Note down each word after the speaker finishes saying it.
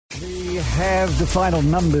have the final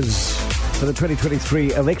numbers for the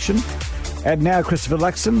 2023 election. And now Christopher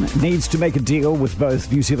Luxon needs to make a deal with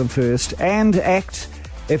both New Zealand First and ACT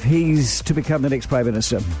if he's to become the next Prime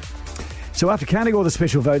Minister. So after counting all the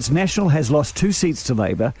special votes, National has lost 2 seats to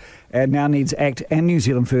Labour and now needs ACT and New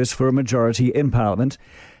Zealand First for a majority in Parliament.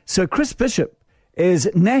 So Chris Bishop is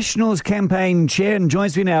National's campaign chair and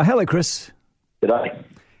joins me now. Hello, Chris. G'day.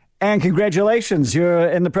 And congratulations, you're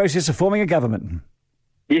in the process of forming a government.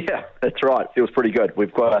 Yeah, that's right. Feels pretty good.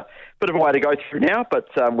 We've got a bit of a way to go through now, but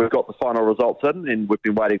we've got the final results in, and we've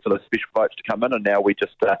been waiting for the special votes to come in, and now we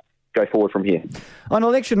just go forward from here. On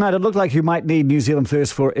election night, it looked like you might need New Zealand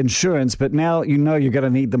First for insurance, but now you know you're going to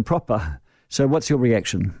need them proper. So what's your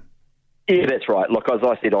reaction? Yeah, that's right. Look, as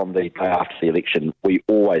I said on the day after the election, we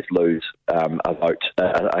always lose a vote,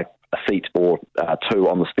 a seat or 2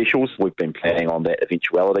 on the specials. We've been planning on that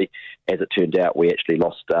eventuality. As it turned out, we actually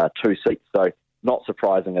lost 2 seats. So not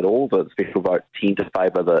surprising at all. The special votes tend to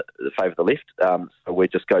favour the left. So we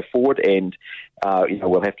just go forward, and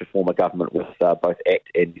we'll have to form a government with both ACT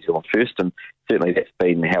and New Zealand First, and certainly that's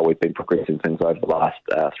been how we've been progressing things over the last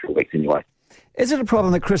 3 weeks anyway. Is it a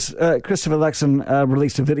problem that Christopher Luxon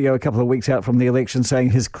released a video a couple of weeks out from the election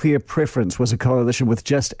saying his clear preference was a coalition with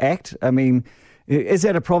just ACT? I mean, is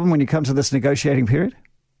that a problem when you come to this negotiating period?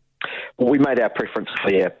 Well, we made our preference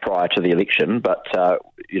clear prior to the election, but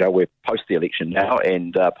we're post the election now,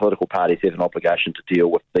 and political parties have an obligation to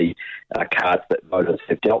deal with the cards that voters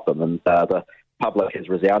have dealt them, and the public has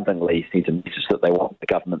resoundingly sent a message that they want the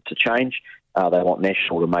government to change. They want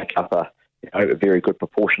National to make up a very good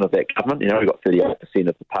proportion of that government. We've got 38%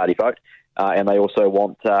 of the party vote, and they also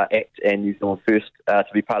want ACT and New Zealand First to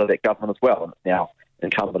be part of that government as well. And it's now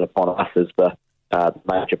incumbent upon us as the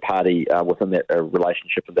major party within that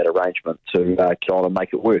relationship and that arrangement to get on and make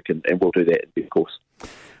it work, and we'll do that in due course.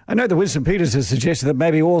 I know that Winston Peters has suggested that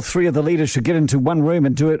maybe all 3 of the leaders should get into one room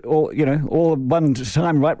and do it all at one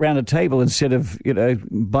time, right round a table, instead of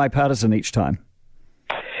bipartisan each time.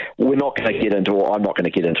 We're not going to get into, or I'm not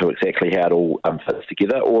going to get into exactly how it all fits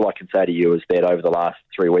together. All I can say to you is that over the last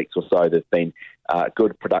 3 weeks or so, there's been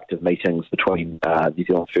good, productive meetings between New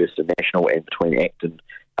Zealand First and National, and between ACT and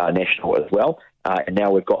National as well. And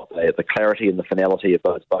now we've got the clarity and the finality of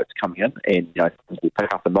those votes coming in, and we'll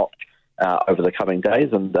pick up a notch over the coming days,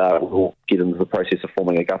 and we'll get into the process of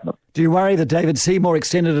forming a government. Do you worry that David Seymour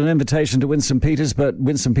extended an invitation to Winston Peters, but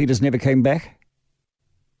Winston Peters never came back?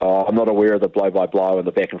 I'm not aware of the blow-by-blow and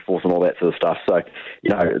the back and forth and all that sort of stuff. So,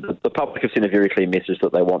 the public have sent a very clear message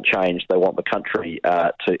that they want change. They want the country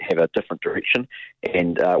to have a different direction,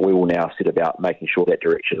 and we will now set about making sure that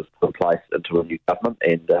direction is put in place into a new government,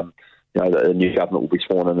 and the new government will be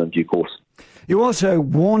sworn in due course. You also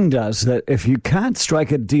warned us that if you can't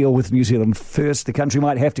strike a deal with New Zealand First, the country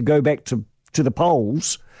might have to go back to the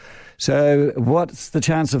polls. So what's the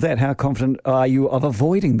chance of that? How confident are you of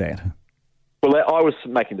avoiding that? Well, I was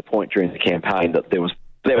making the point during the campaign that that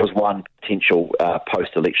was one potential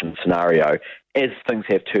post-election scenario. As things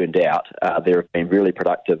have turned out, there have been really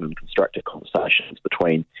productive and constructive conversations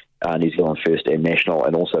between New Zealand First and National,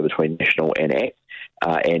 and also between National and ACT.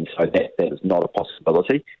 And so that is not a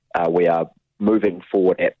possibility. We are moving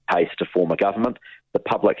forward at pace to form a government. The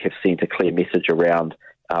public have sent a clear message around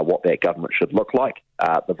what that government should look like.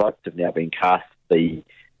 The votes have now been cast. The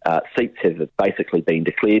seats have basically been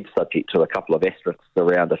declared, subject to a couple of asterisks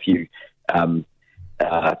around a few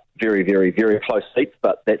very, very, very close seats,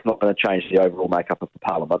 but that's not going to change the overall makeup of the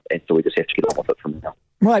parliament, and so we just have to get on with it from now.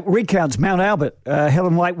 Right, recounts. Mount Albert,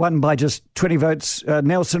 Helen White won by just 20 votes.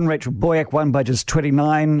 Nelson, Rachel Boyack won by just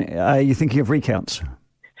 29. Are you thinking of recounts?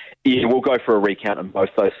 Yeah, we'll go for a recount in both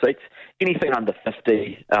those seats. Anything under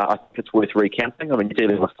 50, I think it's worth recounting. I mean, you're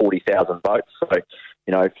dealing with 40,000 votes, so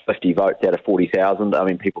 50 votes out of 40,000. I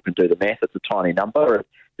mean, people can do the math. It's a tiny number.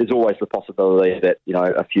 There's always the possibility that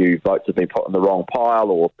a few votes have been put in the wrong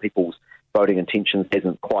pile, or people's voting intentions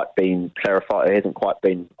hasn't quite been clarified. It hasn't quite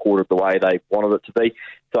been recorded the way they wanted it to be.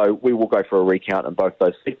 So we will go for a recount in both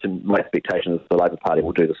those seats, and my expectation is the Labour Party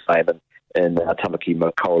will do the same in Tamaki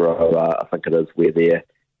Makaurau, I think it is, where they're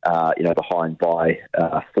behind by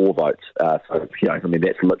 4 votes. So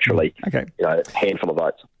that's literally a handful of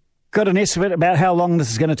votes. Got an estimate about how long this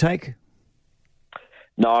is going to take?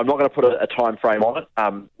 No, I'm not going to put a time frame on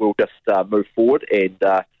it. We'll just move forward, and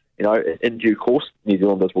in due course, New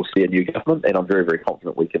Zealanders will see a new government, and I'm very, very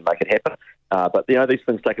confident we can make it happen. But these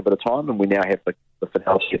things take a bit of time, and we now have the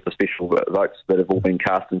finality of the special votes that have all been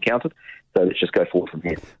cast and counted. So let's just go forward from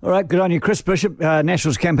here. All right, good on you, Chris Bishop,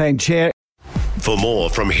 National's campaign chair. For more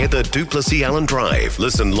from Heather du Plessis-Allen Drive,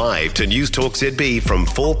 listen live to News Talk ZB from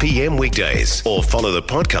 4 p.m. weekdays, or follow the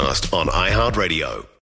podcast on iHeartRadio.